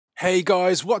Hey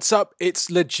guys, what's up?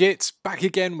 It's Legit, back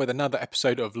again with another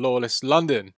episode of Lawless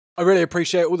London. I really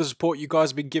appreciate all the support you guys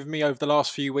have been giving me over the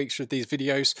last few weeks with these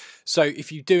videos, so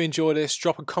if you do enjoy this,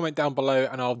 drop a comment down below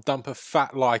and I'll dump a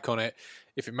fat like on it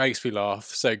if it makes me laugh.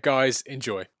 So guys,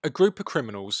 enjoy. A group of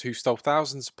criminals who stole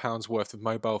thousands of pounds worth of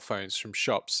mobile phones from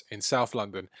shops in South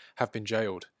London have been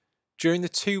jailed. During the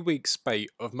 2-week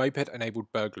spate of moped-enabled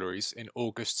burglaries in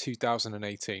August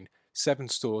 2018, 7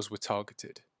 stores were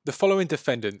targeted. The following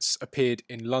defendants appeared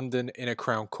in London Inner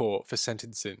Crown Court for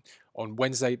sentencing on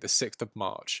Wednesday the 6th of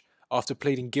March, after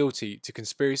pleading guilty to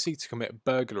conspiracy to commit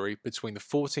burglary between the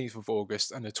 14th of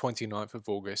August and the 29th of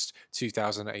August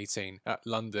 2018 at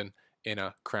London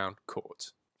Inner Crown Court.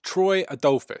 Troy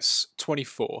Adolphus,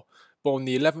 24, born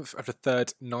the 11th of the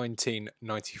 3rd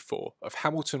 1994, of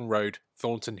Hamilton Road,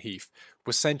 Thornton Heath,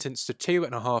 was sentenced to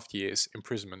 2.5 years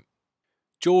imprisonment.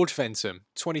 George Ventham,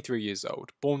 23 years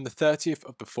old, born the 30th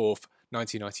of the 4th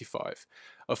 1995,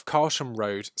 of Carsham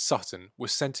Road, Sutton,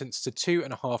 was sentenced to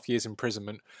 2.5 years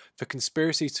imprisonment for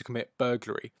conspiracy to commit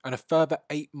burglary and a further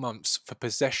 8 months for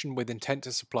possession with intent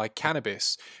to supply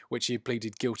cannabis, which he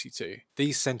pleaded guilty to.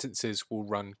 These sentences will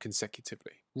run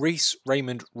consecutively. Reese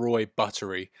Raymond Roy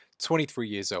Buttery, 23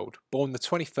 years old, born the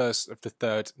 21st of the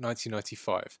 3rd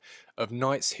 1995, of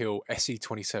Knights Hill,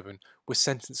 SE27, was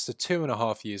sentenced to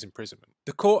 2.5 years imprisonment.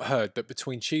 The court heard that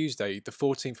between Tuesday the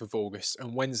 14th of August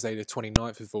and Wednesday the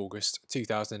 29th of August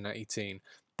 2018,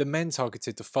 the men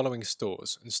targeted the following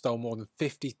stores and stole more than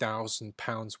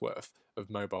 £50,000 worth of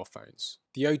mobile phones.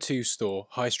 The O2 store,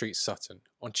 High Street, Sutton,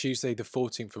 on Tuesday the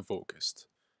 14th of August.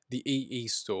 The EE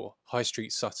store, High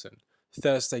Street, Sutton,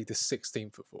 Thursday the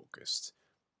 16th of August.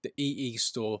 The EE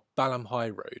store, Balham High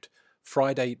Road,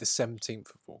 Friday the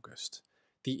 17th of August.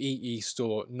 The EE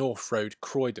store, North Road,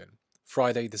 Croydon,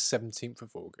 Friday the 17th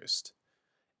of August.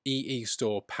 EE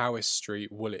store, Powis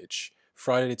Street, Woolwich,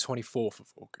 Friday the 24th of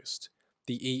August.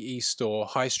 The EE store,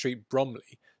 High Street,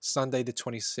 Bromley, Sunday the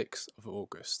 26th of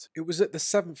August. It was at the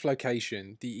 7th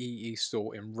location, the EE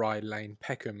store in Rye Lane,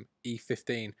 Peckham,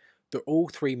 E15, that all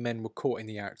 3 men were caught in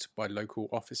the act by local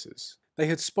officers. They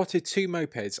had spotted 2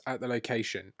 mopeds at the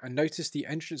location and noticed the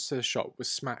entrance to the shop was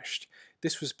smashed.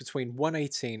 This was between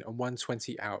 1:18 and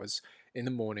 1:20 hours in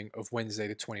the morning of Wednesday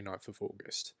the 29th of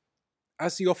August.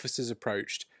 As the officers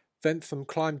approached, Ventham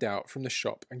climbed out from the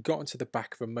shop and got onto the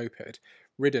back of a moped,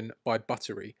 ridden by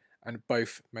Buttery, and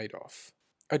both made off.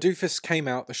 Adolphus came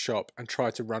out the shop and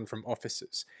tried to run from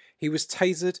officers. He was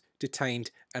tasered,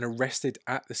 detained, and arrested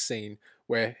at the scene,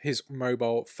 where his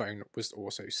mobile phone was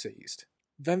also seized.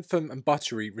 Ventham and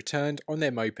Buttery returned on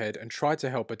their moped and tried to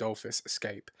help Adolphus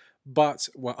escape, but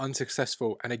were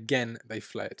unsuccessful and again they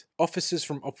fled. Officers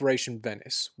from Operation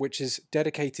Venice, which is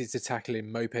dedicated to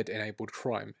tackling moped-enabled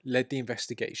crime, led the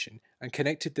investigation and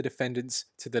connected the defendants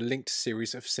to the linked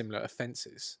series of similar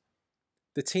offences.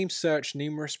 The team searched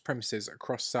numerous premises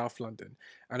across South London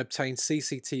and obtained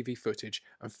CCTV footage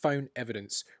and phone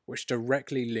evidence which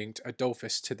directly linked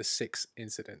Adolphus to the 6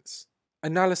 incidents.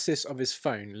 Analysis of his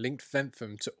phone linked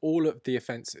Ventham to all of the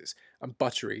offences and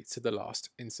Buttery to the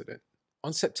last incident.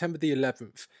 On September the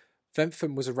 11th,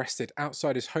 Ventham was arrested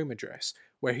outside his home address,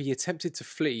 where he attempted to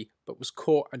flee but was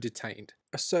caught and detained.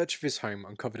 A search of his home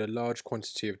uncovered a large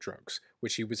quantity of drugs,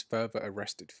 which he was further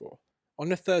arrested for. On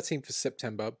the 13th of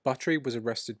September, Buttery was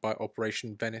arrested by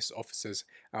Operation Venice officers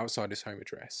outside his home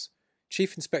address.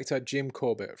 Chief Inspector Jim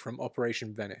Corbett from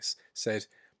Operation Venice said,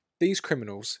 "These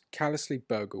criminals callously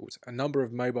burgled a number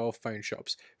of mobile phone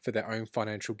shops for their own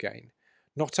financial gain.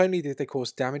 Not only did they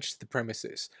cause damage to the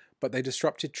premises, but they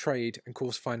disrupted trade and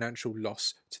caused financial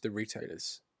loss to the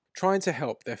retailers." Trying to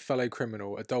help their fellow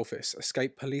criminal Adolphus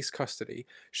escape police custody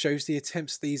shows the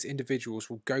attempts these individuals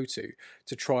will go to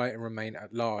try and remain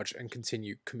at large and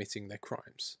continue committing their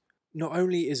crimes. Not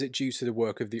only is it due to the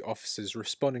work of the officers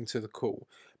responding to the call,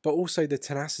 but also the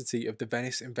tenacity of the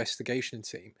Venice investigation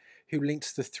team, who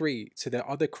linked the 3 to their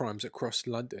other crimes across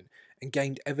London and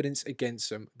gained evidence against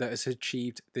them that has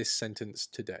achieved this sentence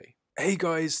today. Hey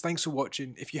guys, thanks for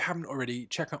watching. If you haven't already,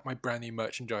 check out my brand new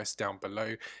merchandise down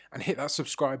below and hit that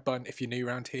subscribe button if you're new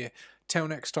around here. Till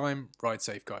next time, ride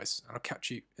safe guys, and I'll catch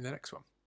you in the next one.